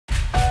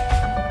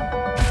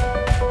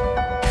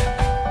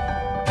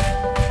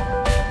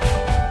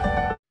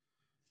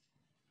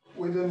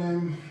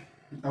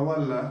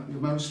Allah, the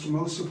most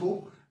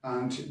merciful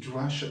and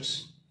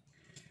gracious.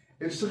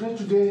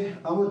 Today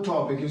our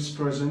topic is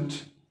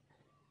present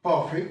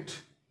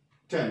perfect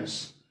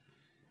tense.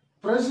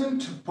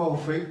 Present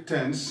perfect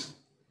tense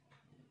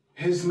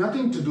has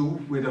nothing to do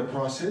with a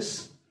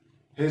process,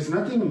 has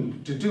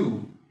nothing to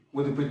do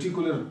with a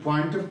particular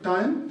point of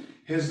time,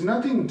 has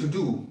nothing to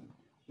do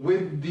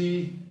with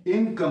the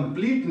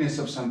incompleteness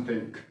of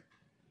something.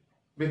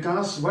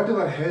 Because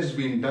whatever has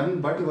been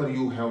done, whatever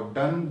you have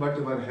done,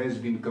 whatever has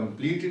been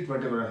completed,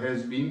 whatever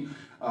has been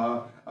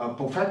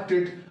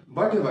perfected,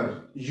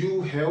 whatever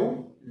you have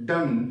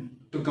done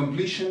to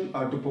completion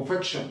or to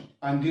perfection,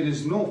 and there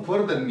is no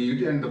further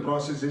need, and the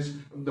process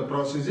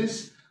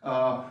is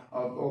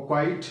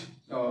quite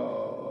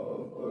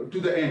to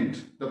the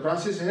end. The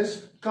process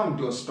has come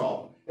to a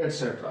stop,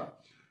 etc.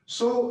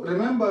 So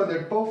remember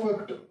that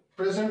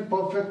present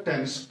perfect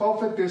tense.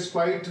 Perfect is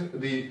quite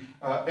the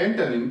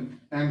antonym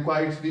and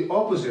quite the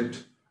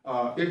opposite.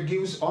 It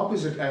gives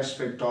opposite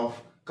aspect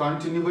of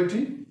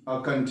continuity,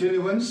 a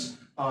continuance,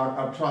 or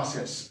a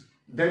process.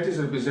 That is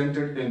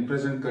represented in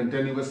present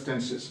continuous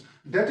tenses.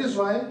 That is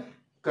why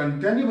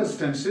continuous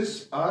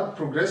tenses or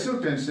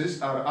progressive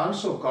tenses are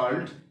also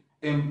called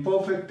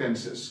imperfect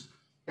tenses,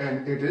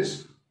 and it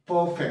is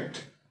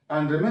perfect.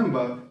 And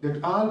remember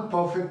that all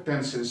perfect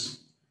tenses,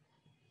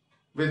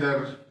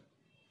 whether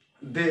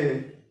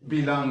they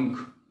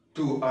belong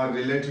to or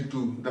related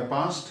to the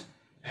past,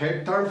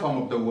 had third form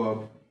of the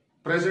verb,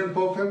 present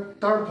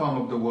perfect, third form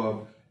of the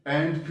verb,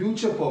 and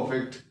future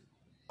perfect,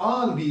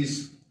 all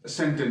these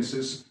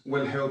sentences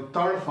will have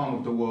third form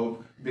of the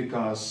verb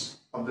because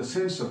of the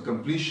sense of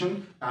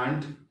completion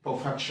and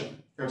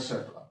perfection,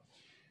 etc.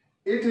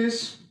 It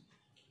is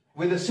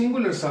with a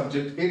singular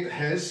subject,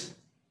 has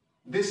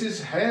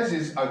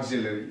is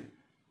auxiliary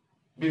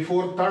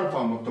before third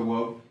form of the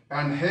verb,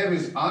 and have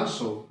is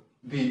also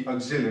the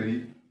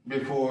auxiliary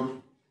before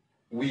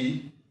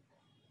we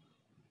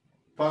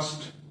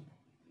first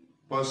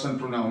person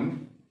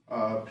pronoun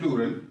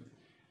plural,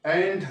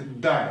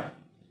 and thy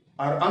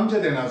or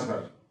Amjad and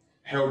Asghar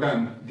have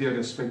done their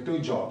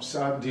respective jobs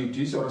or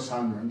duties or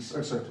assignments,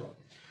 etc.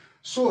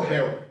 So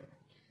have,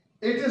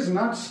 it is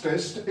not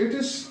stressed, it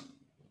is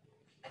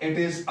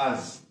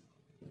us.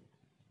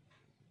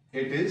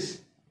 It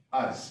is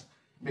us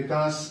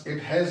because it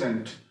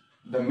hasn't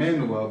the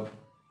main verb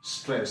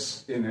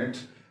stress in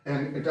it,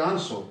 and it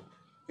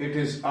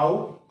is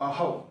how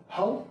or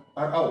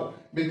how,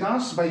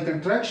 because by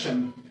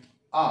contraction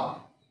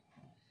how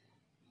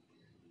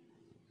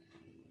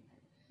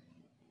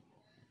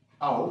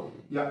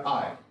yeah,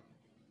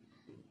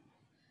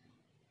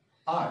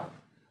 I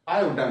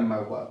have done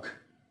my work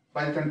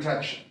by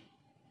contraction.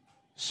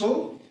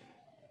 So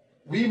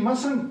we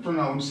mustn't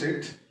pronounce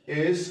it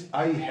as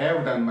I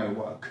have done my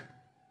work.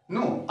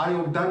 No, I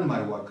have done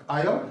my work.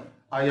 I have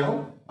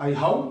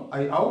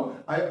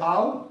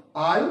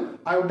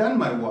done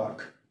my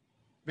work.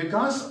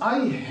 Because I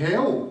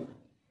have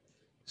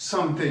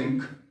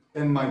something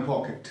in my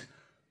pocket.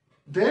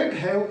 That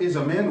have is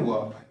a main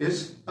verb,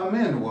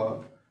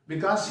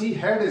 because he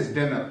had his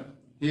dinner.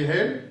 He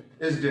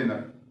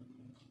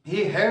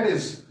had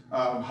his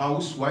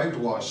house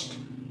whitewashed.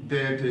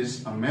 That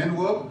is a main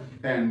verb,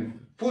 and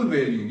full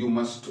value you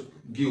must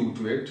give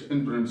to it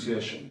in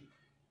pronunciation.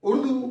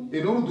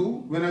 In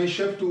Urdu, when I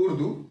shift to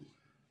Urdu,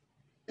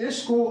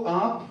 इसको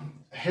आप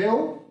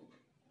have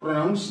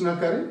pronounce ना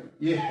करें,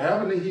 ये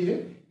have नहीं है,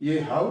 ये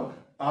have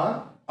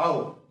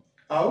or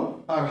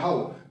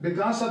how,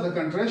 because of the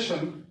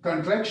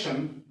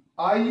contraction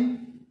I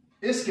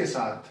इसके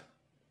साथ,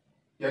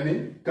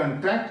 यानी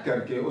contract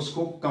करके,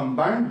 उसको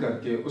combine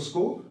करके,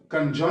 उसको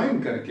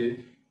conjoin करके,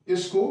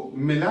 इसको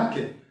मिला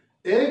के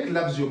एक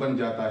लफ्ज जो बन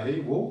जाता है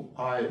वो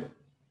I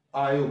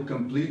have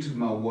completed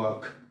my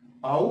work.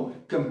 I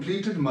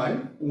completed my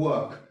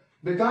work.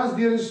 Because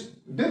there is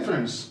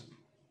difference.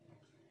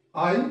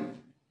 I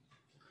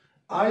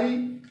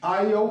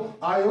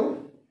have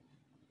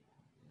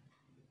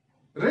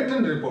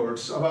written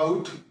reports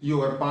about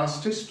your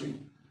past history.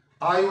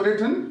 I have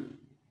written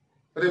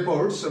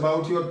reports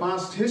about your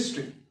past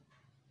history.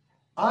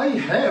 I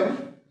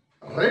have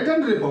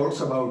written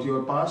reports about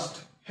your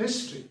past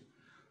history.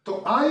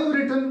 तो I have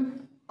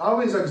written,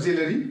 how is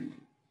auxiliary?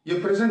 ये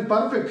present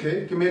perfect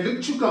है कि मैं लिख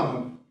चुका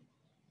हूं.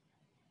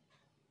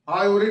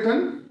 I have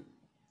written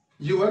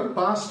your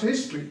past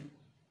history.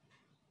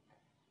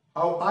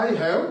 How I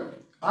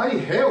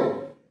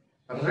have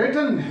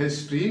written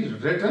history,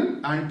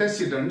 written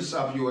antecedents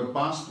of your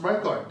past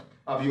record,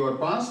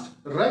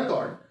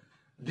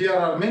 There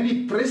are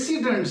many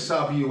precedents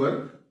of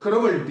your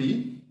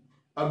cruelty,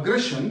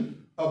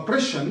 aggression,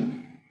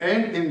 oppression,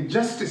 and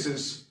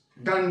injustices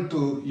done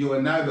to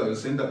your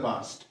neighbors in the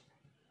past.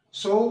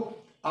 So,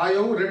 I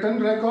have written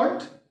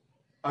record,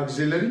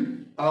 auxiliary,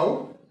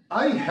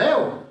 I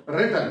have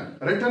written.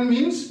 Written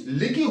means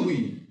लिखी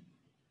हुई,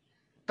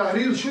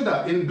 तहरीर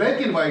शुदा, in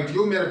black and white,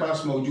 यो मेरे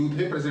पास मौजूद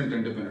है present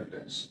indefinite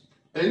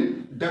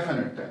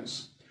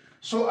tense.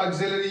 So,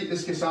 auxiliary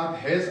इसके साथ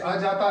has आ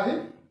जाता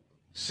है,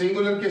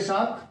 singular के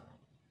साथ,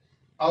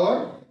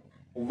 और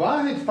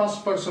वाहिद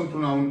फर्स्ट पर्सन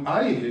प्रोनाउन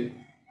आई है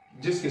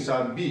जिसके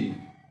साथ बी,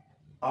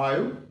 आई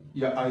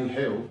या आई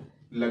हैव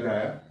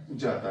लगाया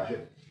जाता है।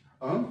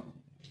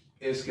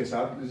 इसके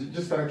साथ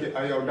जिस तरह के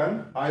I have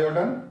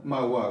done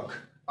my work,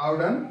 I have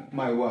done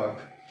my work,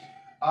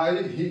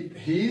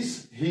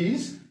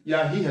 he's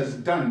या he has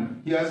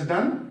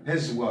done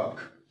his work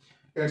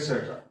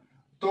etc.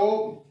 तो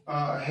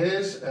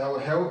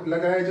have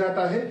लगाया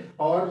जाता है।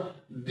 और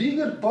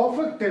दीगर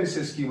परफेक्ट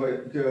टेंसेस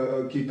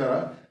की तरह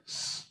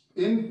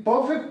इन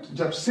परफेक्ट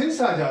जब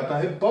सेंस आ जाता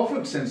है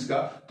परफेक्ट सेंस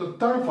का, तो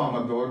third form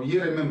of the word, ये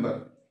रिमेंबर,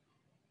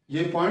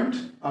 ये पॉइंट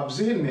आप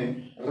ज़हन में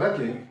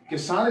रखें कि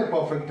सारे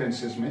परफेक्ट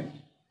टेंसेस में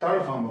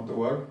third form of the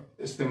word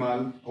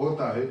इस्तेमाल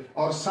होता है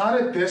और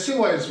सारे पैसिव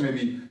वॉइस में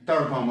भी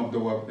third form of the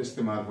verb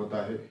इस्तेमाल होता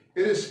है,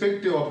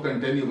 irrespective of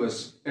continuous,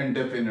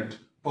 indefinite,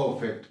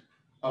 perfect.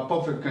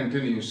 Perfect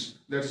continuous,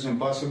 that is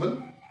impossible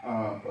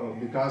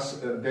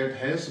because that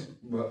has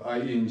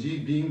ing,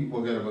 being,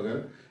 वगैरह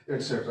वगैरह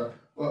etc.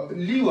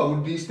 Leave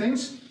out these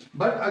things,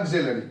 but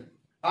auxiliary.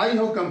 I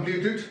have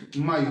completed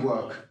my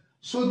work.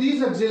 So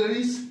these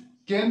auxiliaries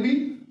can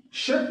be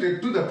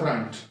shifted to the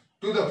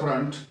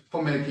front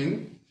for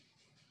making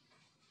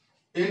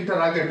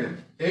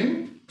interrogative.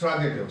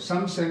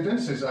 Some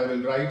sentences I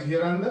will write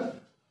here on the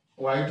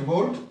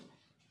whiteboard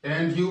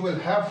and you will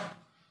have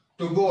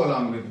to go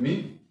along with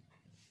me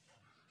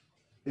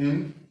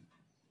in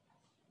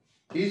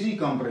easy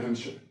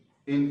comprehension,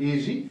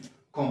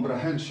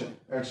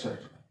 etc.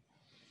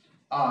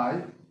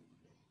 I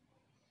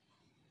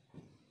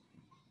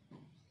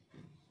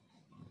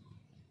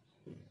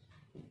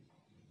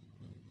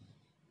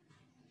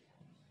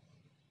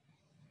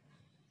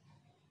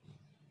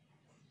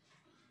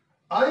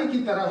की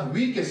तरह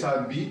we के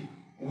साथ भी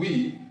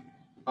we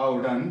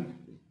have done,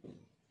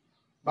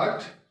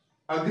 but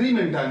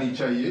agreement आनी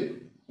चाहिए,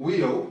 we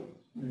have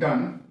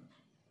done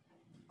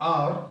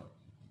our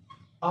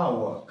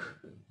work.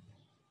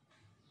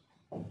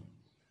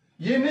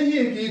 ये नहीं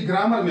है कि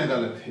ग्रामर में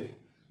गलत है।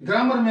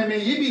 ग्रामर में मैं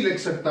ये भी लिख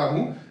सकता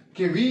हूं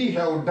कि we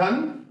have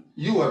done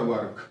your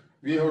work.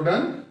 We have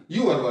done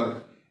your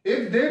work.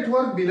 If that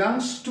work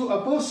belongs to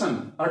a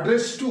person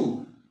addressed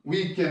to,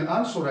 we can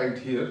also write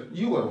here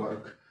your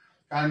work.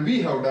 And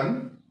we have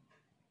done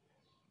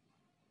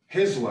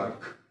his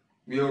work.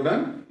 We have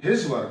done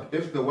his work.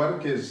 If the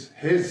work is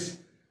his,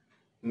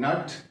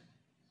 not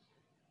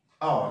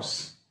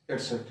ours,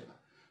 etc.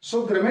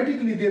 So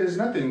grammatically there is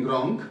nothing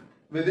wrong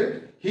with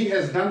it. He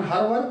has done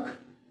her work,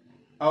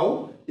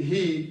 or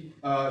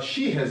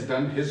she has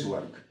done his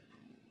work,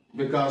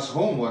 because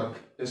homework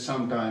is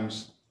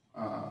sometimes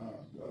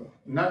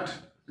not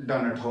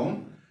done at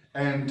home,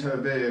 and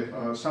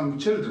some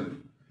children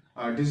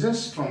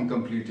desist from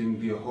completing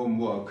their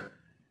homework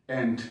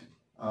and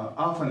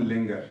often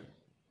linger.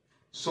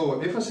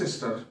 So if a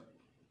sister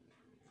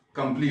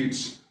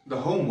completes the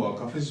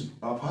homework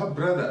of her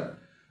brother,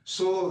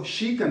 so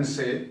she can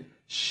say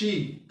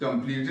she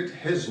completed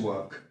his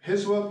work.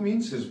 His work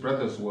means his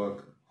brother's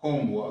work,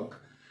 homework,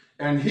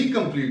 and he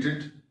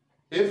completed.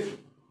 If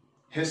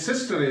his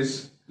sister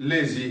is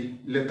lazy,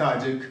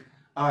 lethargic,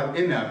 or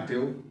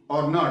inactive,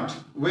 or not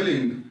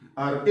willing,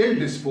 or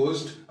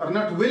ill-disposed, or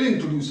not willing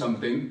to do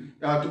something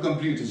to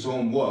complete his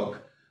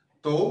homework,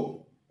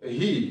 so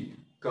he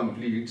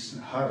completes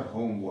her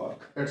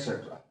homework,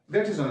 etc.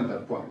 That is another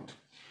point.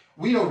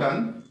 We have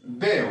done,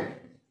 they've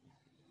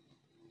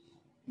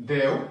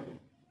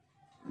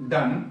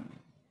done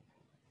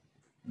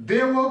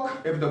their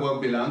work if the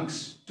work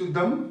belongs to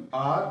them,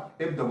 or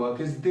if the work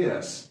is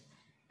theirs.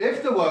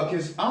 If the work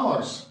is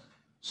ours,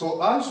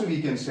 so also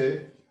we can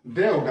say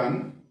they've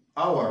done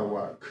our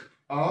work,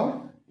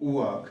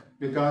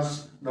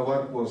 because the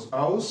work was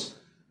ours,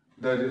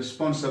 the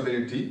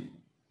responsibility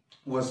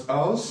was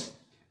ours,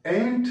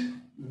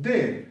 and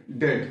they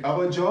did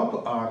our job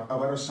or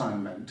our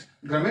assignment.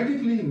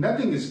 Grammatically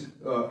nothing is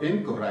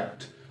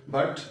incorrect,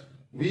 but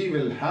we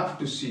will have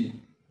to see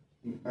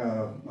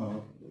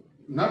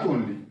not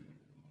only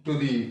to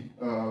the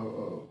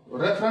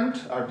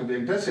referent or to the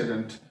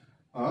antecedent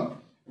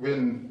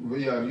when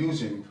we are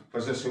using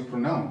possessive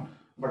pronoun,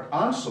 but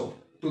also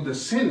to the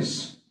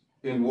sense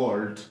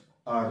involved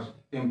or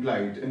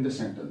implied in the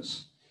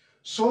sentence.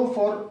 So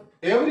for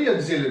every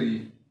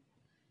auxiliary,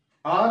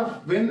 or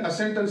when a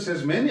sentence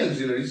has many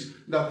auxiliaries,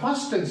 the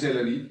first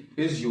auxiliary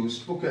is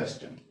used for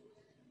question.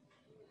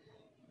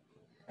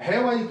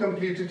 Have I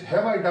completed?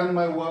 Have I done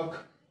my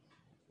work?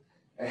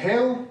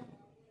 Have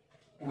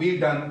we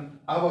done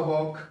our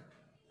work?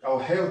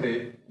 Or have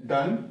they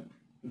done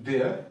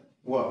their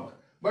work?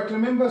 But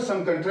remember,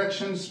 some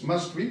contractions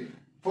must be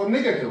for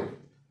negative.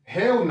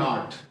 Have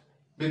not,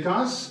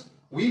 because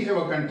we have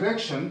a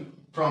contraction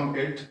from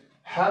it,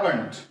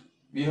 haven't.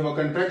 We have a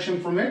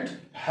contraction from it,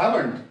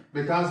 haven't,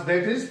 because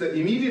that is the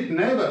immediate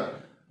neighbor.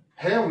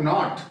 Have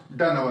not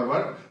done our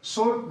work.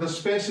 So the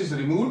space is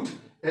removed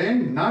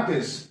and not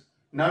is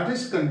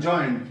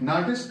conjoined,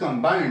 not is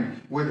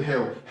combined with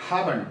have.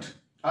 Haven't.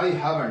 I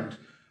haven't.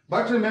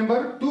 But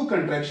remember, two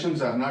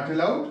contractions are not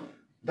allowed.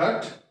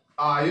 That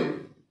I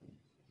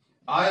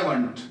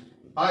haven't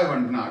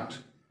not.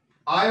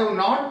 I have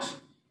not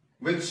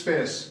with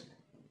space.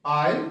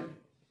 I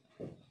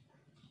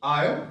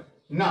have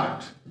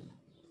not.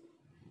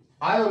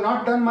 I have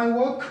not done my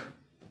work.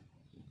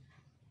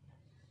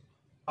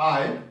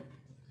 I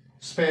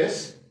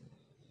space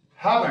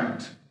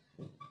haven't.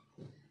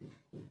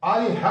 I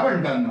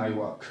haven't done my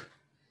work.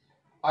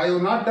 I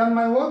have not done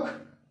my work.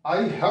 I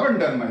haven't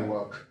done my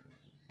work.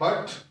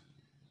 But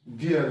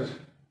there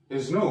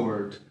is no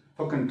word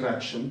for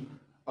contraction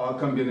or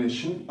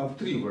combination of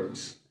three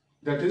words.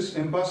 That is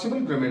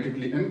impossible,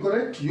 grammatically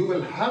incorrect. You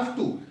will have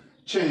to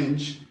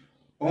change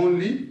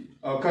only,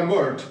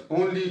 convert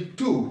only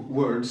two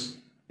words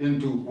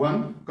into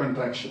one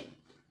contraction.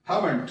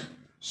 Haven't.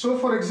 So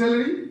for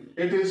auxiliary,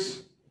 it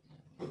is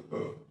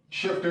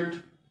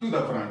shifted to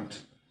the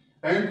front.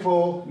 And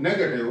for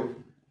negative,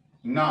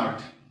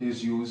 not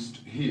is used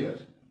here.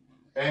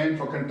 And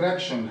for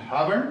contraction,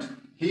 haven't,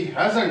 he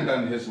hasn't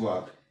done his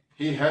work.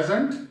 He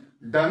hasn't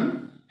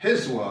done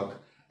his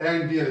work.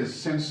 And there is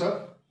sense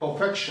of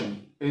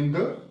perfection in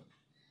the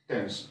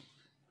tense.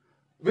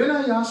 When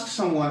I ask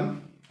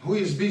someone who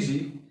is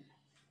busy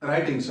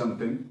writing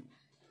something,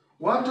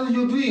 what are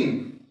you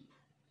doing?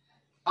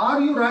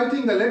 Are you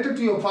writing a letter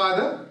to your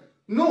father?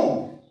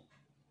 No,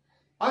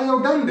 I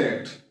have done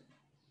that.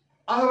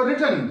 I have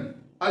written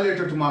a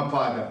letter to my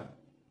father.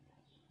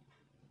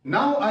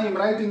 Now I am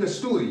writing a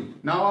story.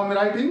 Now I am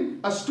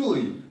writing a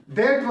story.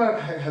 That work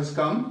has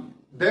come,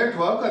 that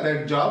work or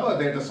that job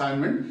or that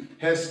assignment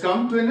has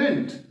come to an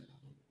end.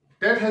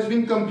 That has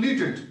been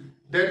completed.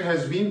 That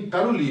has been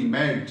thoroughly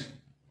made.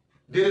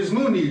 There is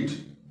no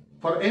need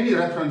for any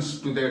reference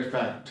to that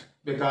fact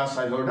because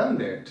I have done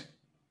that.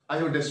 I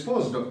have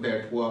disposed of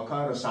that work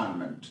or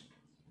assignment.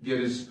 There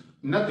is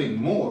nothing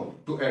more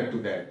to add to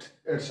that,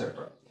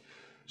 etc.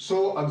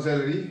 So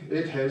auxiliary,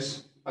 it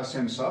has a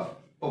sense of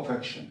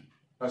perfection.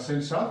 A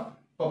sense of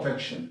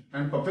perfection.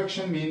 And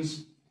perfection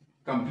means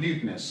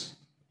completeness.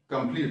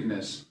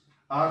 Completeness.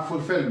 Our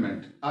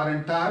fulfillment. Our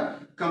entire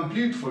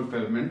complete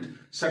fulfillment,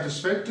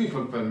 satisfactory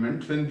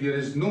fulfillment when there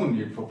is no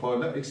need for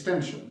further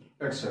extension,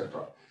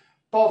 etc.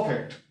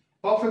 Perfect.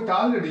 Perfect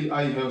already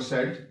I have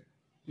said,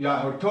 I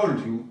have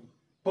told you,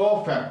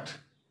 perfect,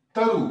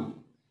 thorough,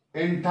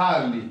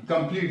 entirely,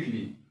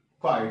 completely,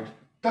 quite,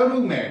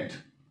 thorough made.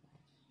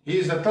 He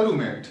is a thorough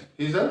made.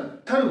 He is a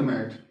thorough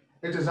made.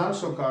 It is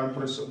also called,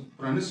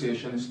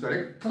 pronunciation is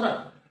correct,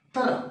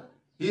 thorough.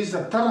 He is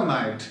a thorough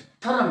made.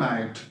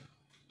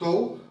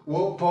 तो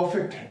वो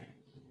perfect है.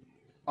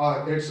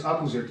 Or its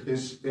opposite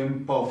is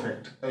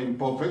imperfect.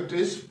 Imperfect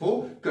is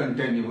for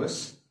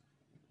continuous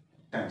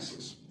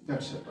tenses,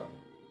 etc.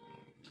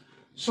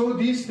 So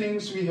these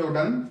things we have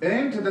done,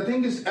 and the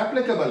thing is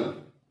applicable.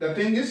 The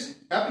thing is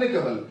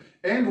applicable.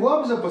 And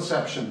verbs are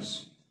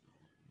perceptions.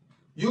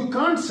 You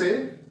can't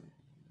say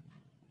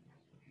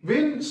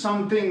when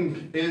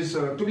something is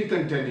to be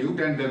continued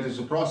and there is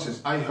a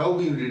process. I have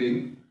been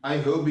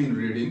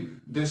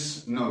reading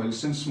this novel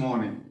since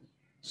morning.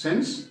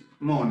 Since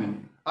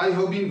morning. I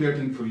have been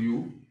waiting for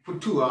you for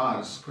 2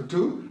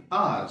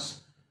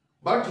 hours.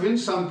 But when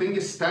something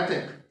is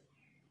static,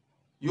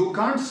 you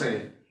can't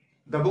say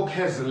the book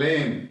has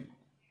lain.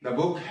 The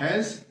book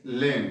has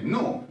lain.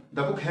 No,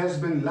 the book has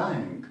been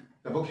lying.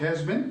 The book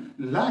has been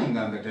lying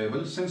on the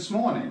table since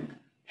morning.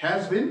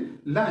 Has been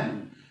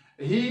lying.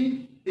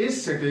 He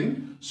is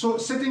sitting. So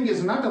sitting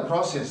is not a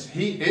process.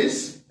 He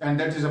is, and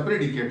that is a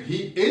predicate.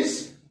 He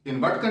is,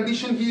 in what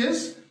condition he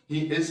is?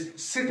 He is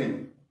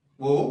sitting.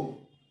 वो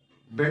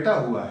बैठा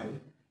हुआ है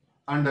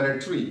under a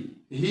tree.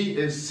 He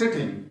is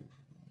sitting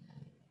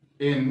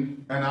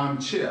in an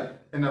armchair,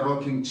 in a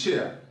rocking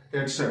chair,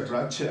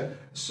 etc. Chair.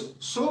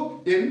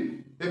 So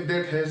if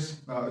that has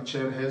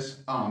chair has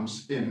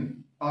arms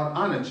in or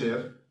on a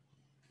chair,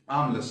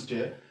 armless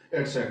chair,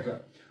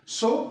 etc.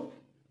 So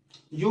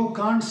you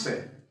can't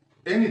say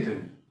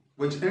anything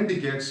which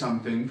indicates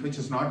something which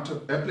is not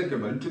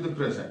applicable to the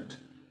present.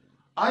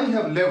 I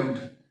have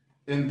lived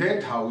in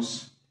that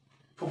house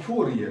for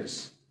 4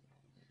 years.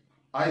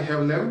 I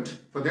have lived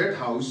for that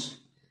house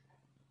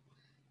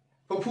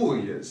for 4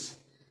 years.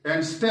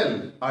 And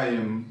still I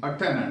am a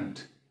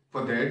tenant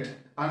for that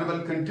and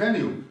will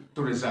continue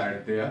to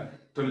reside there,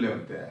 to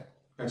live there,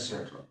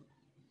 etc.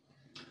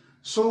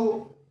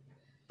 So,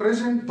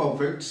 present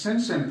perfect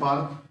sense and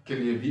verb के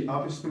लिए भी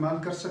आप इस्तेमाल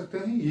कर सकते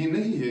हैं. ये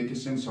नहीं है कि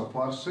sense of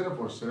verb सिर्फ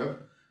और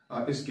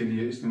सिर्फ इसके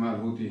लिए इस्तेमाल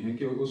होती है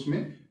कि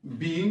उसमें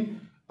being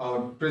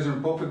और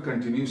present perfect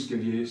continuous के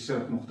लिए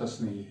सिर्फ मुख्तस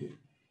नहीं है.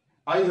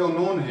 I have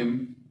known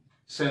him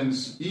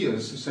since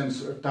years,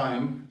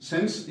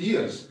 since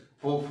years,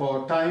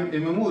 for time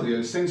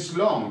immemorial, since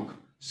long,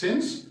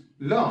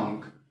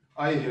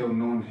 I have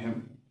known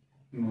him.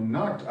 No,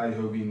 not I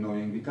have been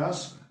knowing,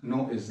 because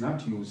no is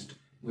not used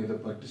with a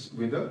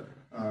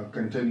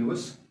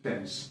continuous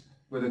tense.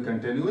 With a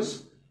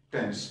continuous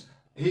tense.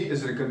 He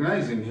is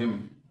recognizing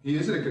him. He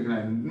is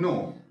recognizing.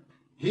 No.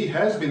 He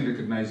has been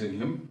recognizing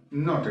him.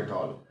 Not at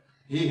all.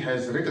 He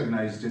has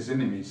recognized his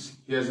enemies.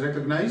 He has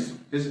recognized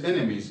his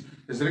enemies.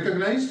 Is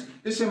recognized.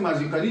 इसे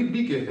माजी करीब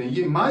भी कहते हैं.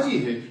 ये माजी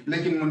है,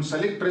 लेकिन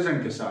मुंसलिक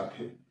प्रेजेंट के साथ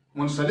है.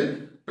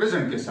 मुंसलिक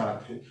प्रेजेंट के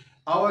साथ है।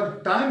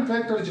 और टाइम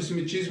फैक्टर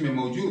जिसमें चीज में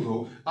मौजूद हो,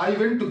 I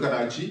went to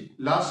Karachi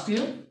last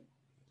year,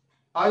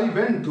 I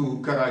went to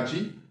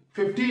Karachi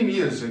 15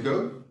 years ago.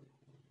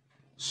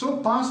 So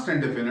past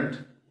and definite,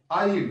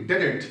 I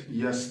did it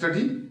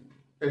yesterday,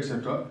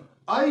 etc.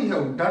 I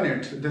have done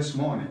it this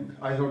morning.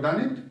 I have done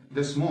it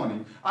this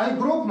morning. I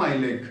broke my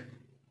leg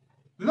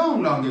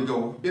long ago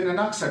in an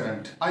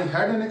accident. I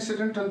had an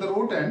accident on the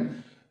road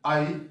and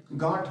I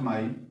got my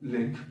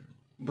leg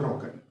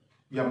broken.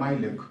 Yeah, my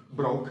leg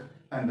broke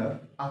in the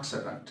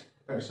accident,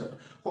 etc.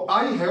 So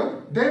I have,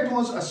 that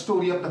was a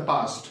story of the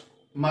past.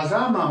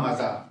 Maza ma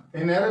maza.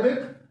 In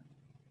Arabic,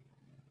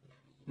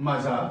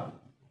 maza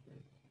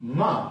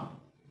ma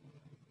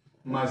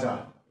maza.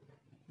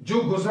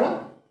 जो गुजरा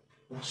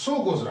सो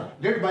गुजरा,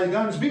 late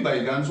बाईगान्स B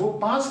बाईगान्स। वो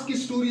past की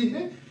story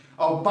है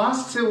और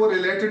past से वो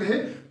related है,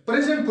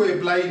 प्रेजेंट को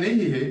अप्लाई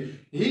नहीं है।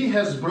 He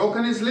has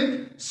broken his leg,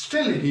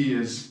 still he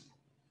is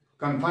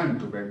confined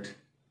to bed.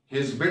 He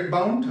is bed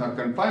bound or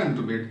confined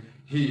to bed.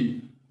 He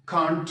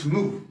can't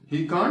move. He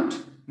can't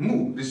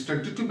move,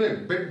 restricted to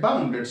bed, bed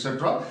bound,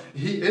 etc.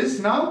 He is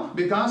now,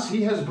 because he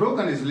has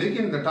broken his leg,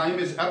 and the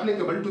time is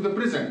applicable to the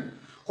present.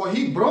 So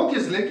he broke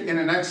his leg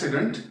in an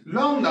accident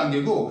long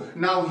ago.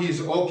 Now he is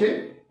okay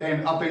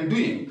and up and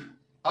doing.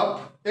 Up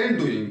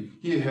and doing.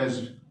 He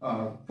has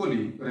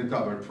fully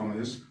recovered from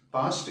his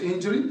past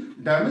injury,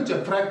 damage,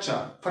 a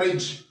fracture,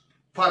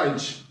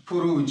 फर्ज,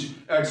 फुरूज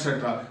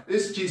etcetera.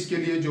 इस चीज के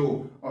लिए जो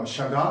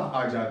शगाफ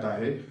आ जाता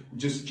है,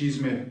 जिस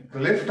चीज में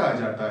क्लेफ्ट आ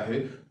जाता है,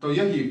 तो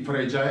यही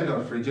फ्रेजाइल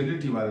और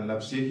फ्रेजिलिटी वाला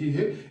लफ्ज यही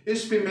है।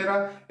 इस पे मेरा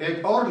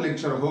एक और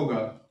लेक्चर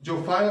होगा जो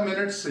 5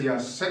 minutes या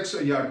 6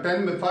 या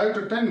 5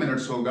 to 10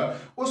 minutes होगा।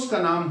 उसका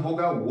नाम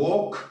होगा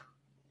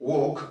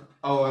वॉक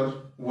और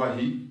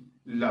वही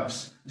लफ्ज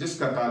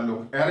जिसका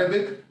ताल्लुक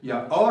अरबिक या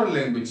और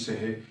लैंग्वेज से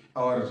है।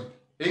 और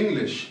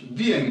English,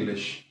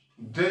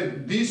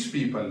 these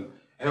people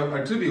have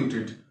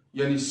attributed,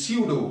 यानी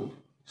pseudo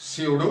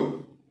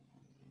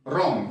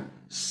wrong,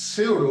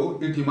 pseudo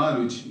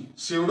etymology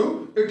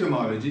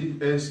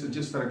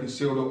जिस तरह के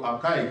pseudo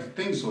archaic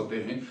things होते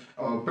हैं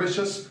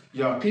precious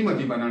या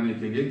कीमती बनाने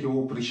के लिए कि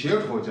वो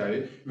appreciate हो जाए,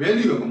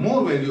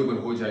 more valuable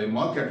हो जाए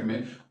मार्केट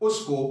में,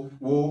 उसको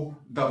वो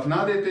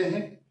दफना देते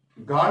हैं,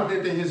 गाड़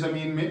देते हैं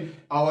जमीन में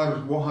और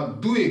वहां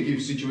दुए की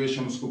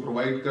सिचुएशन उसको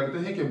प्रोवाइड करते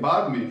हैं कि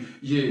बाद में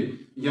ये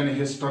यानी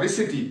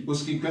हिस्टोरिसिटी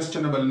उसकी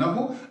क्वेश्चनेबल ना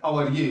हो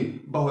और ये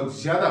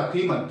बहुत ज्यादा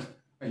कीमत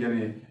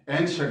यानी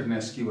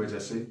एंशेंटनेस की वजह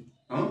से,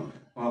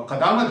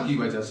 कदामत की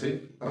वजह से,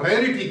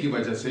 रेयरिटी की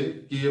वजह से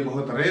कि ये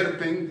बहुत रेयर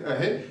थिंग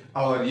है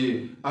और ये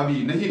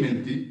अभी नहीं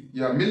मिलती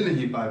या मिल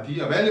नहीं पाती,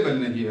 अवेलेबल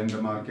नहीं है in the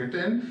market,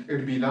 and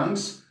it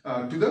belongs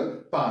to the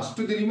past,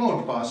 to the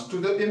remote past, to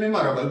the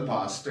immemorable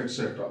past,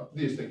 etc.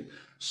 These things.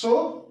 So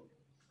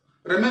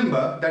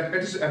remember that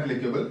it is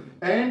applicable,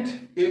 and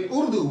in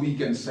Urdu we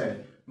can say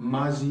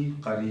माजी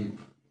करीब।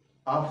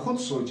 आप खुद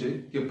सोचे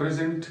कि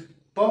present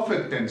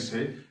perfect tense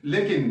है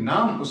लेकिन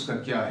नाम उसका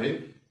क्या है?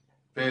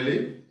 पहले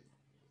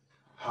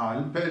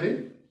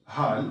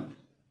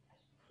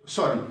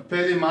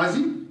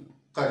माजी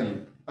करीब।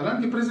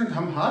 हालांकि प्रेजेंट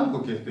हम हाल को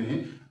कहते हैं,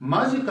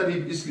 माजी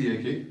करीब इसलिए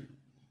कि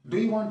do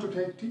you want to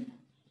take T?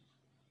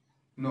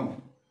 No,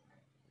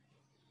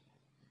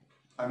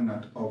 I am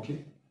not okay,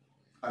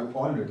 I have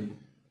already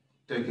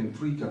taken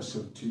 3 cups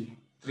of tea,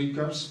 3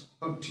 cups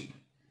of tea।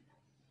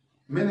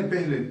 मैंने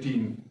पहले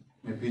 3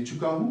 में पी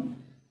चुका हूं,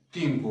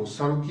 3 को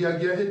सर्व किया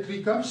गया है, 3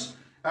 cups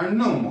and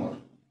no more।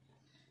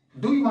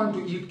 Do you want to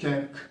eat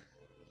cake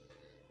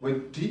with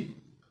T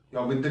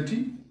या विद द टी?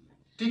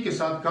 टी के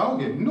साथ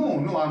खाओगे? No,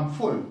 I am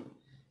full.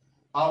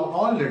 I've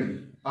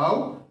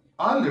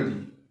already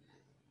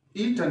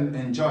eaten,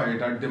 enjoyed,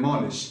 or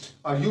demolished,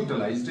 or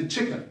utilized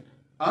chicken.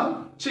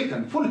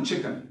 Full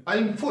chicken. I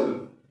am full.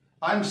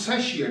 I am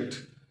satiate.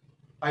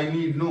 I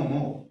need no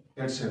more,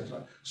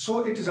 etc. So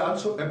it is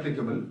also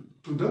applicable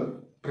to the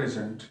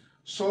present.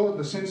 So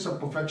the sense of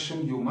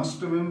perfection, you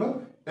must remember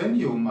in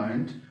your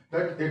mind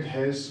that it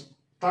has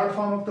third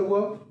form of the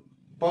verb,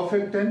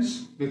 perfect tense,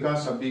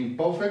 because of being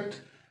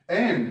perfect,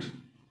 and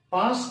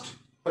past,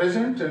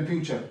 present, and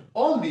future.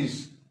 All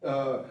these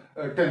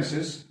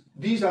tenses,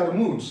 these are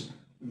moods.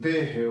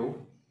 They have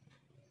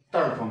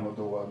third form of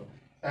the verb.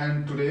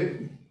 And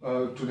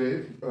today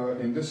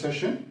in this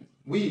session,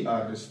 we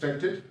are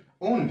restricted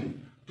only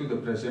to the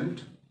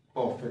present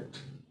perfect.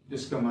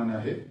 जिसका माना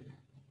है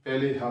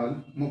पहले हाल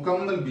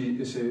मुकम्मल भी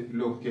इसे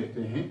लोग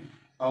कहते हैं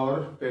और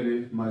पहले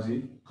माजी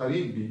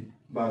करीब भी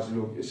बाज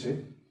लोग इसे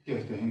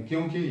कहते हैं,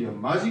 क्योंकि यह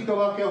माजी का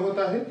वाक़या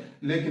होता है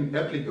लेकिन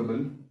applicable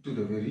to the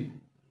very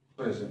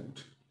present.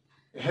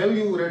 Have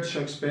you read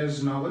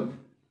Shakespeare's novel?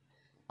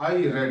 I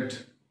read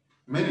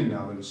many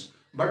novels,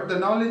 but the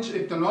knowledge,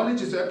 if the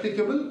knowledge is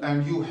applicable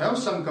and you have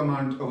some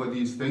command over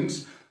these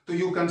things, so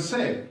you can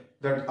say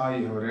that I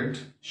have read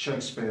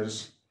Shakespeare's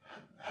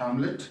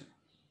Hamlet,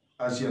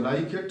 As You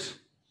Like It,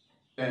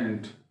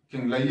 and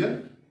King Lear,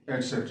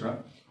 etc.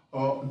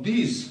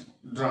 These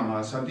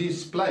dramas or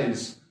these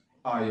plays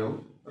I have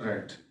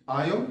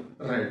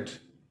read.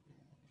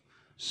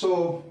 So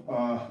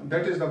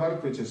that is the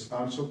verb which is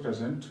also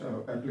present,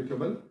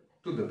 applicable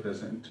to the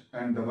present,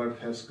 and the verb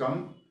has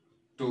come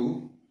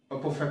to a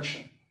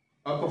perfection.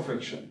 A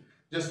perfection.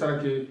 जिस तरह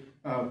के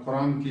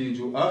कुरान की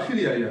जो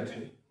आखिरी आयत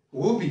है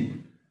वो भी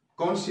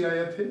कौन सी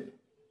आयत है?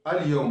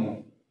 अल यौम,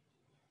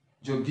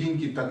 जो दीन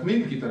की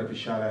तकमील की तरफ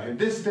इशारा है.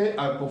 This day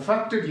I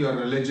perfected your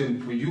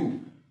religion for you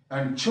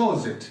and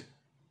chose it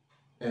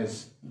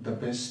as the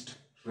best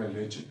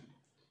religion.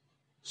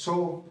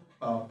 So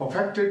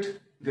perfected,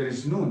 there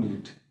is no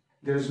need,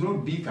 there is no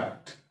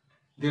defect,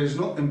 there is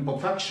no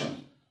imperfection,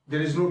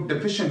 there is no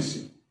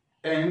deficiency,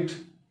 and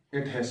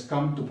it has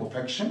come to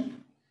perfection.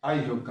 I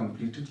have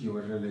completed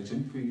your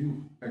religion for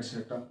you,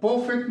 etc.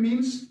 Perfect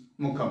means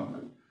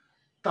मुकम्मल,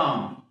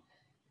 ताम,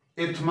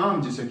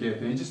 इत्माम जिसे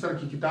कहते हैं. जिस तरह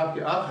की किताब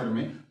के आखिर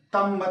में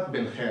तम्मत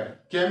बिल खैर,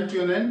 came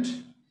to an end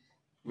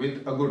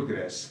with a good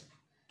grace,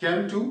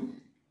 came to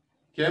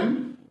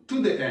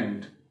the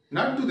end,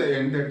 not to the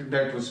end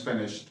that was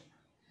finished,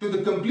 to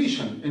the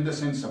completion, in the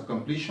sense of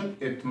completion.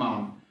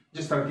 इत्माम,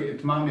 जिस तरह के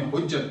इत्माम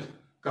हुज्जत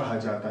कहा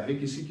जाता है,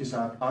 किसी के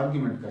साथ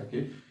आर्ग्यूमेंट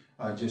करके,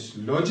 जिस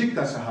लॉजिक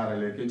का सहारा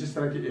लेके, जिस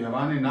तरह की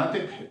हैवान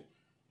नातिक है,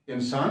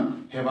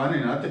 इंसान हैवान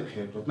नातिक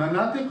है, तो ना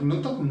नातिक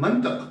नुतक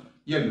मंतक,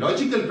 ये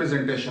लॉजिकल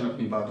प्रेजेंटेशन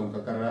अपनी बातों का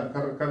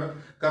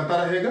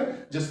करता रहेगा.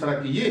 जिस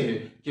तरह की ये है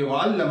कि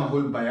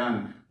वअल्लमहुल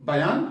बयान,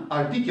 बयान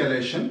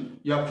आर्टिकुलेशन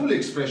या फुल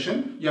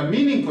एक्सप्रेशन या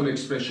मीनिंगफुल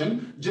एक्सप्रेशन,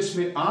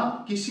 जिसमें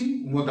आप किसी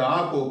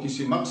मुद्दा को,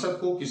 किसी मकसद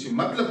को, किसी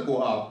मतलब को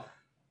आप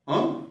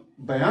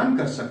बयान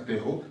कर सकते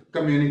हो,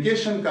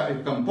 कम्युनिकेशन का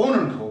एक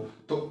कंपोनेंट हो,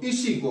 तो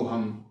इसी को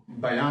हम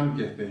बयान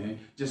कहते हैं.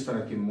 जिस तरह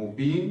की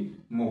मुबीन,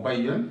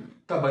 मुबय्यन,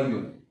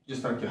 तबय्युन,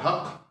 जिस तरह के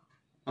हक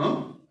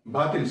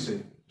बातिल से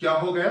क्या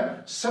हो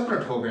गया?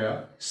 सेपरेट हो गया,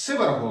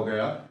 सिवर हो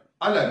गया,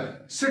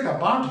 अलग, सेट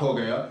अपार्ट हो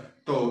गया,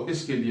 तो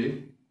इसके लिए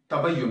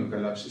तबय्युन का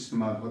लफ्ज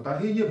इस्तेमाल होता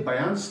है. ये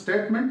बयान,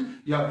 स्टेटमेंट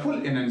या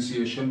full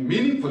enunciation,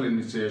 meaningful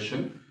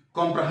enunciation,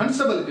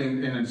 कॉम्प्रहेंसिबल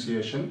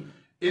enunciation,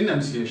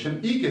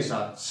 enunciation ई के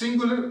साथ,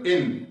 singular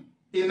in,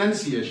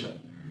 enunciation,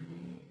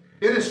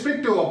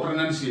 irrespective of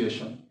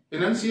pronunciation.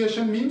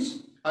 Enunciation means,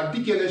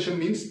 articulation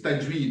means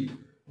tajweed,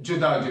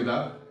 जुदा जुदा,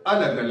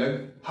 अलग अलग,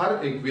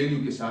 हर एक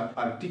वैल्यू के साथ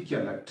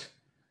articulate.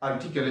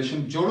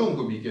 Articulation जोड़ों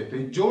को भी कहते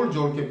हैं, जोड़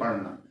जोड़ के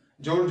पढ़ना,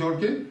 जोड़ जोड़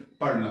के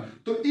पढ़ना.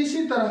 तो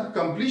इसी तरह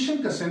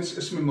कंप्लीशन का सेंस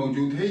इसमें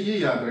मौजूद है, ये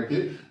याद रखे.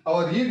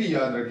 और ये भी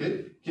याद रखे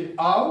कि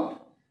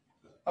आप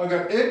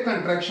अगर एक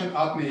कंट्रैक्शन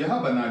आपने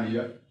यहां बना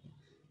लिया,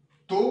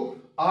 तो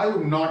I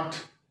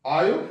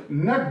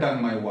not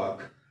done my work.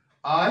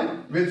 I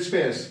with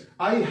space,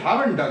 I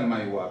haven't done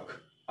my work.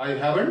 I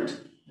haven't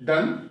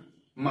done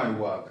my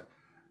work.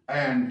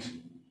 And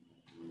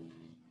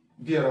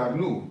there are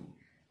no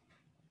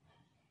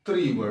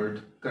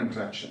three-word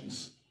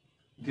contractions.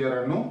 There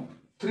are no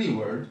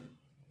three-word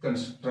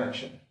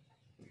contraction.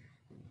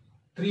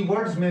 Three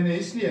words मैंने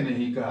इसलिए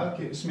नहीं कहा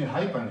कि इसमें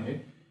hyphen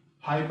है.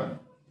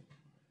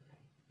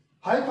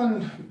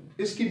 Hyphen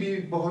इसकी भी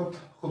बहुत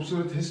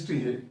खूबसूरत हिस्ट्री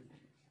है.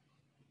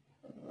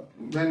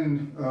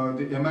 When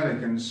the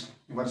Americans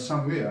were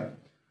somewhere,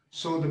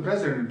 so the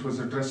president was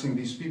addressing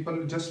these people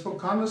just for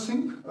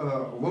conversing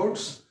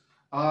words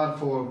or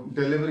for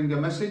delivering a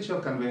message or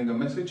conveying a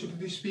message to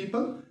these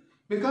people,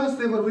 because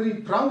they were very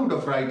proud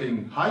of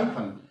writing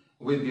hyphen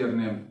with their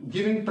name,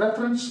 giving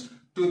preference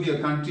to their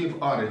country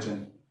of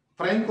origin.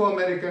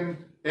 Franco-American,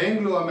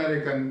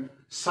 Anglo-American,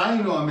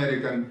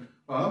 Sino-American,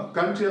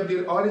 country of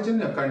their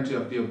origin, a country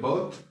of their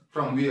birth,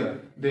 from where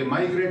they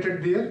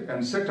migrated there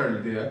and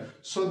settled there.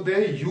 So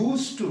they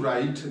used to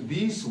write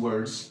these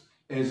words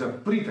as a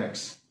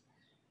prefix.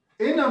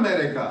 In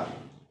America,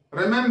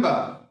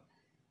 remember,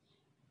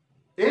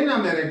 in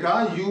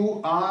America,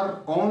 you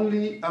are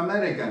only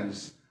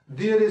Americans.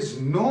 There is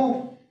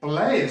no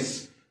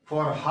place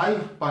for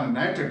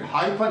hyphenated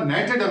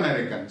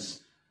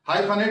Americans.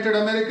 Hyphenated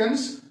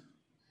Americans,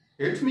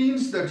 it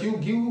means that you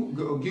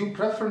give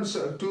preference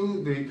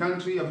to the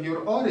country of your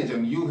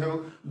origin. You have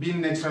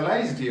been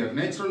naturalized here.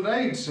 Natural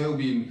rights have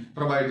been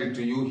provided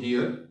to you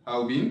here,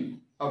 have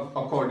been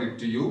accorded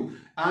to you,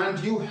 and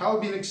you have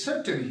been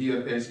accepted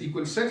here as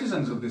equal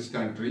citizens of this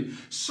country.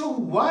 So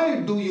why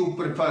do you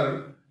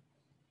prefer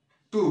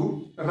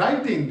to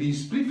writing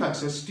these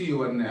prefixes to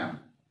your name?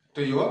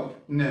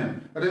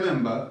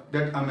 Remember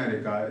that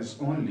America is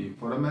only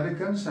for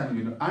Americans,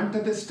 and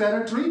under this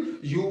territory,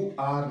 you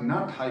are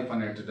not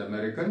hyphenated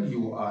American,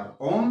 you are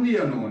only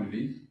and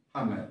only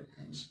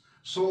Americans.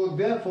 So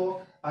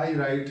therefore, I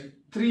write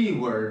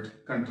three-word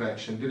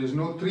contraction. There is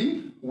no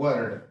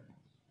three-word.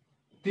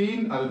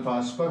 3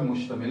 अल्फाज पर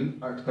मुश्तमिल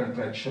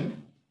contraction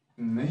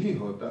नहीं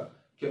होता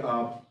कि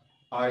आप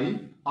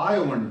I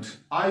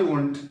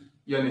want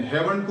यानी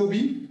heaven को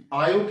भी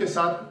आयो के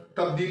साथ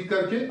तब्दील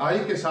करके, आई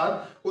के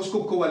साथ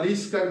उसको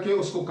कोवालिस करके,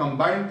 उसको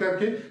कंबाइन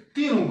करके,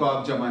 तीनों को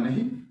आप जमा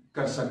नहीं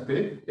कर सकते,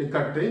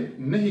 इकट्ठे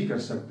नहीं कर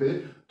सकते.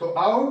 तो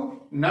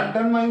out, not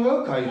done my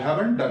work, I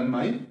haven't done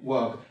my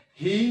work.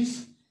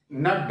 He's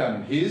not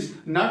done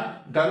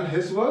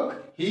his work,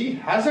 he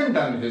hasn't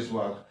done his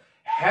work.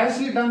 Has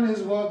he done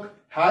his work?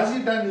 Has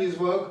he done his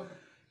work?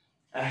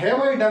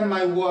 Have I done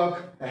my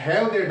work?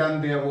 Have they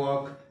done their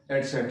work?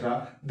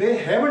 Etc. They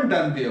haven't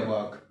done their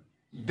work.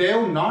 They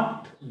have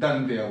not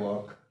done their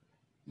work.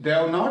 They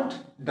have not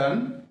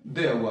done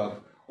their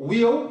work.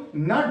 We have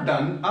not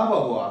done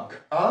our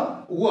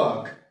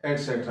work,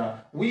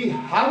 etc. We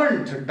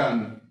haven't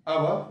done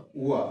our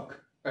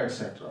work,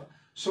 etc.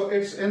 So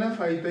it's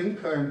enough, I think,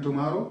 and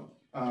tomorrow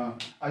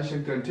I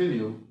shall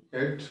continue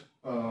it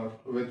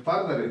with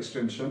further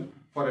extension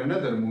for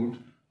another mood.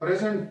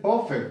 Present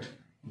perfect,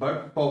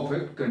 but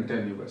perfect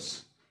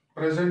continuous.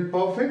 Present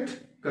perfect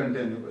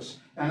continuous.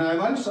 And I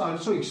will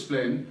also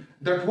explain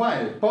that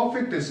why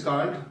perfect is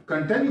called,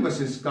 continuous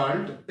is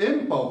called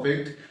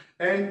imperfect,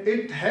 and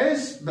it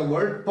has the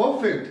word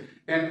perfect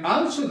and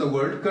also the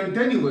word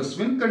continuous.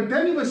 When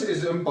continuous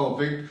is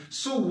imperfect,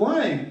 so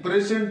why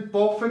present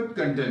perfect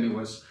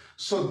continuous?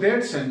 So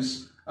that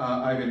sense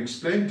I will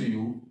explain to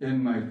you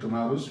in my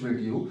tomorrow's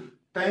video.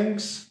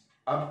 Thanks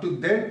up to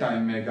that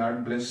time. May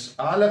God bless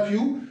all of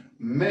you.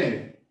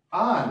 May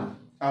all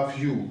of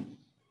you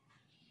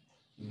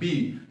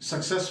be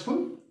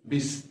successful, be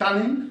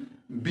stunning,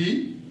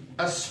 be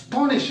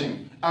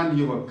astonishing on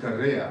your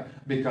career,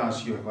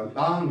 because you have a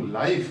long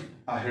life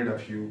ahead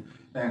of you.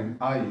 And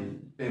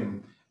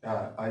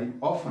I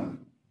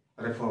often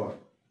refer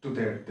to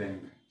that thing.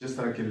 जिस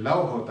तरह की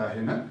love होता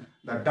है ना,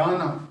 the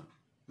dawn of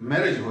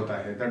marriage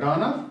होता है, the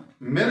dawn of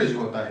marriage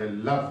होता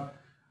है love,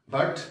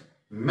 but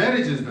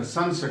marriage is the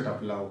sunset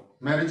of love.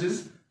 Marriage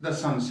is the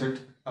sunset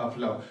of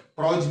love.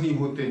 progeny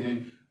होते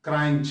हैं,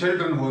 क्राइम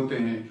चिल्ड्रन होते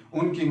हैं,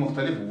 उनकी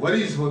मुख्तलिफ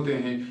वरीज होते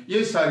हैं,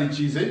 ये सारी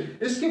चीजें,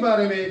 इसके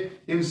बारे में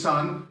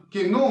इंसान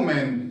कि no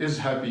man is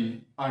happy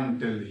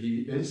until he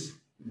is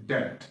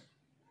dead.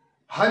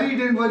 Hurried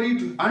and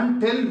worried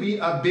until we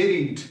are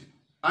buried.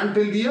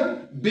 Until we are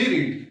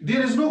buried.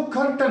 There is no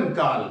curtain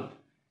call.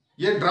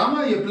 ये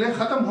ड्रामा, ये प्ले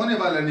खत्म होने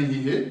वाला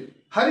नहीं है.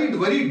 हरीड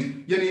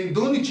वरीड यानी इन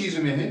दोनों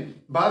चीजों में है.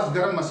 बास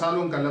गरम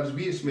मसालों का लफ्ज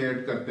भी इसमें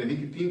ऐड करते हैं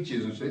कि तीन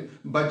चीजों से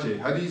बचे,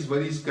 hurries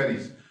worries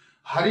curries.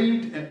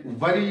 Hurried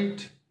and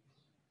worried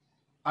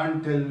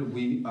until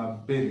we are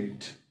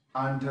buried,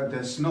 until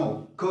there's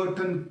no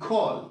curtain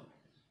call.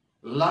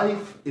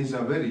 Life is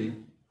a very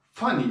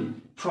funny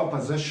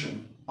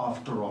proposition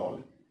after all.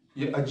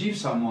 ये अजीब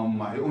सा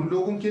मुअम्मा है उन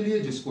लोगों के लिए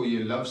जिसको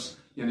ये लफ्ज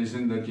यानी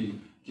जिंदगी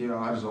की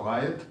आर्ज़ो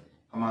गायत,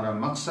 हमारा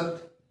मकसद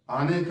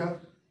आने का,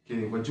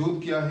 कि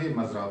वजूद क्या है,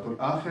 मज़रातुल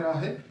आखिरा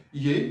है,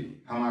 ये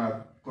हमारा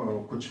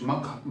कुछ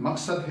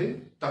मकसद है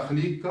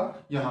तख्लीक का,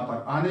 यहाँ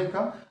पर आने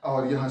का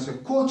और यहाँ से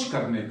कोच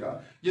करने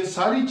का. ये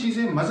सारी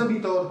चीज़ें मजहबी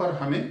तौर पर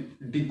हमें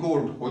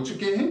डिकोड हो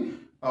चुके हैं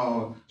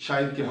और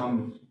शायद कि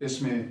हम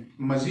इसमें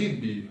मज़ीद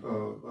भी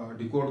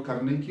डिकोड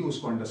करने की,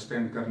 उसको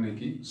अंडरस्टैंड करने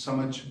की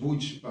समझ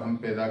बूझ हम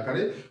पैदा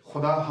करें.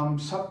 खुदा हम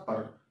सब पर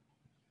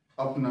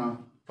अपना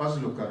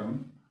फजल करम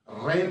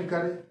रैन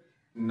करे,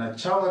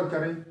 नचावर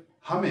करे.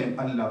 हमें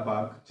अल्लाह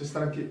पाक जिस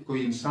तरह के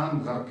कोई इंसान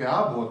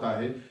गर्क़याब होता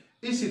है,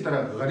 इसी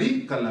तरह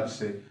गरीक का लफ्ज़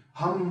से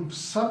हम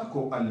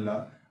सबको अल्लाह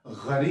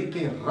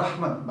गरीक़े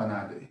रहमत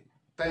बना दे.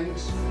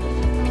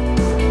 थैंक्स.